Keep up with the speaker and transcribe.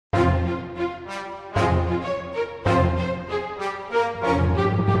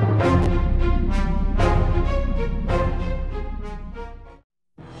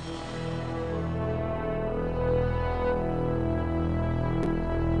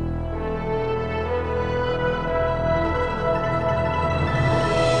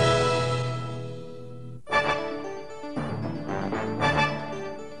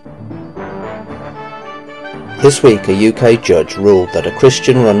This week a UK judge ruled that a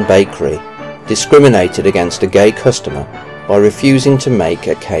Christian-run bakery discriminated against a gay customer by refusing to make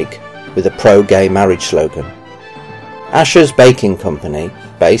a cake with a pro-gay marriage slogan. Asher's Baking Company,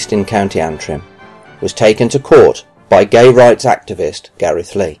 based in County Antrim, was taken to court by gay rights activist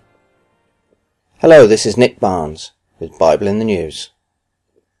Gareth Lee. Hello, this is Nick Barnes with Bible in the News.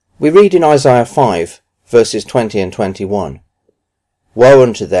 We read in Isaiah 5, verses 20 and 21, "Woe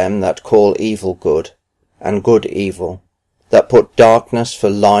unto them that call evil good, and good evil, that put darkness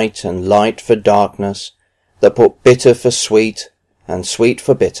for light and light for darkness, that put bitter for sweet and sweet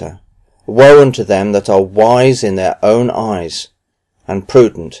for bitter. Woe unto them that are wise in their own eyes and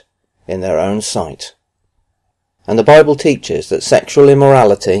prudent in their own sight." And the Bible teaches that sexual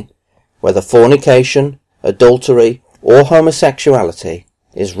immorality, whether fornication, adultery, or homosexuality,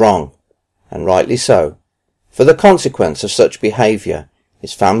 is wrong, and rightly so, for the consequence of such behaviour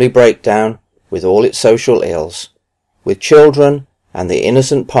is family breakdown with all its social ills, with children and the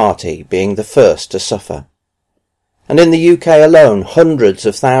innocent party being the first to suffer. And in the UK alone, hundreds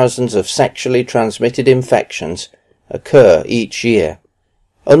of thousands of sexually transmitted infections occur each year,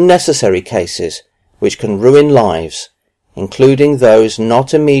 unnecessary cases which can ruin lives, including those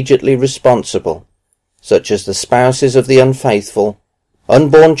not immediately responsible, such as the spouses of the unfaithful,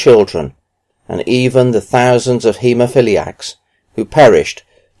 unborn children, and even the thousands of haemophiliacs who perished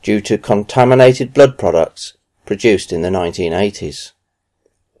due to contaminated blood products produced in the 1980s.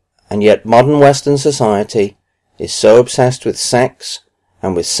 And yet modern Western society is so obsessed with sex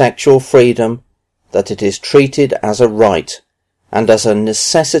and with sexual freedom that it is treated as a right and as a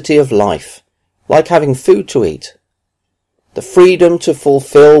necessity of life, like having food to eat. The freedom to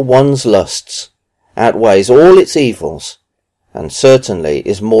fulfill one's lusts outweighs all its evils, and certainly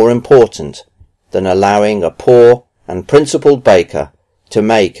is more important than allowing a poor and principled baker to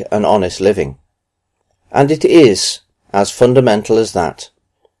make an honest living. And it is as fundamental as that.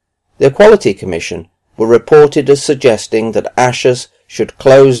 The Equality Commission were reported as suggesting that Asher's should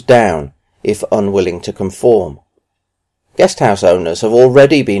close down if unwilling to conform. Guesthouse owners have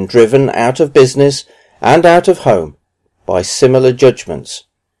already been driven out of business and out of home by similar judgments,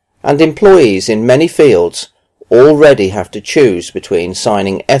 and employees in many fields already have to choose between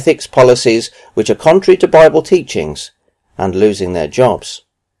signing ethics policies which are contrary to Bible teachings and losing their jobs.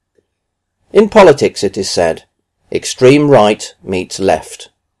 In politics, it is said, extreme right meets left,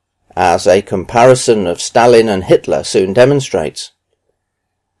 as a comparison of Stalin and Hitler soon demonstrates.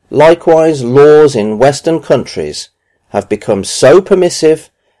 Likewise, laws in Western countries have become so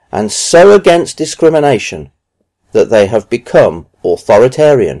permissive and so against discrimination that they have become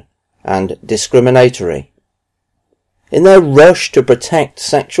authoritarian and discriminatory. In their rush to protect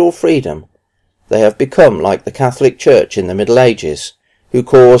sexual freedom, they have become like the Catholic Church in the Middle Ages, who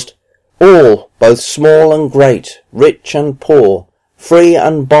caused all, both small and great, rich and poor, free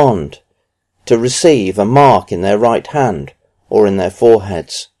and bond, to receive a mark in their right hand or in their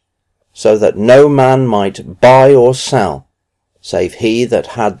foreheads, so that no man might buy or sell, save he that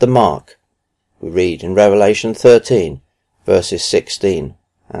had the mark. We read in Revelation 13, verses 16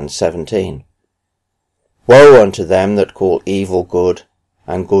 and 17. Woe unto them that call evil good,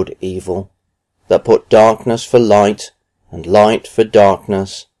 and good evil, that put darkness for light, and light for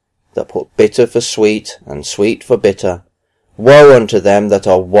darkness, that put bitter for sweet, and sweet for bitter. Woe unto them that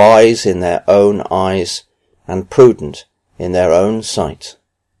are wise in their own eyes, and prudent in their own sight.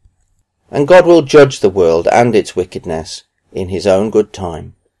 And God will judge the world and its wickedness in his own good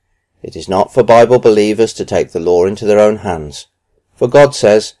time. It is not for Bible believers to take the law into their own hands, for God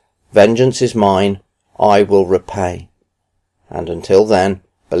says, "Vengeance is mine, I will repay." And until then,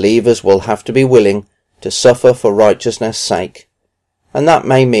 believers will have to be willing to suffer for righteousness' sake, and that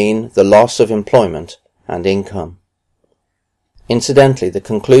may mean the loss of employment and income. Incidentally, the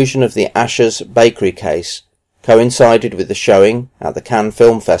conclusion of the Asher's bakery case coincided with the showing at the Cannes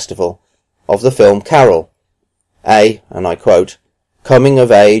Film Festival of the film Carol, and I quote,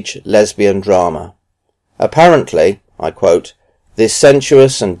 coming-of-age lesbian drama. Apparently, I quote, this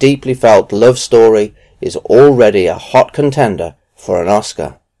sensuous and deeply felt love story is already a hot contender for an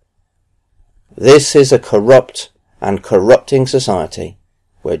Oscar. This is a corrupt and corrupting society,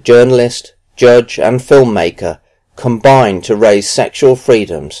 where journalist, judge and filmmaker combine to raise sexual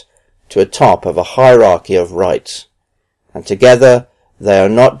freedoms to a top of a hierarchy of rights, and together they are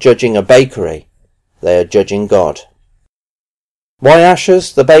not judging a bakery, they are judging God. Why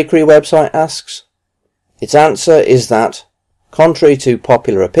Asher's, the bakery website asks? Its answer is that, contrary to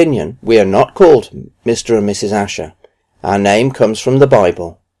popular opinion, we are not called Mr. and Mrs. Asher. Our name comes from the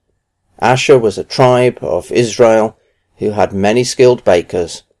Bible. Asher was a tribe of Israel who had many skilled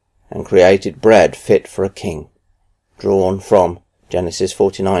bakers and created bread fit for a king. drawn from Genesis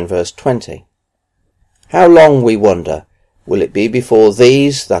 49 verse 20. How long, we wonder, will it be before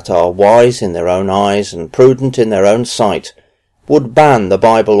these that are wise in their own eyes and prudent in their own sight would ban the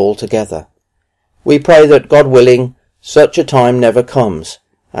Bible altogether? We pray that, God willing, such a time never comes,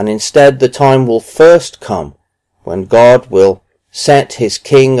 and instead the time will first come when God will set his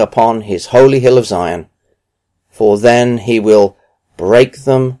king upon his holy hill of Zion, for then he will break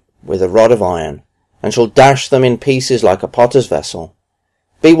them with a rod of iron, and shall dash them in pieces like a potter's vessel.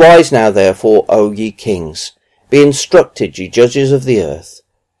 Be wise now, therefore, O ye kings, be instructed, ye judges of the earth.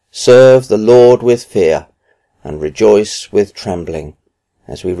 Serve the Lord with fear, and rejoice with trembling,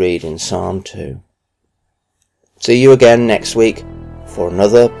 as we read in Psalm 2. See you again next week for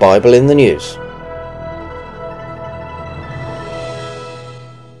another Bible in the News.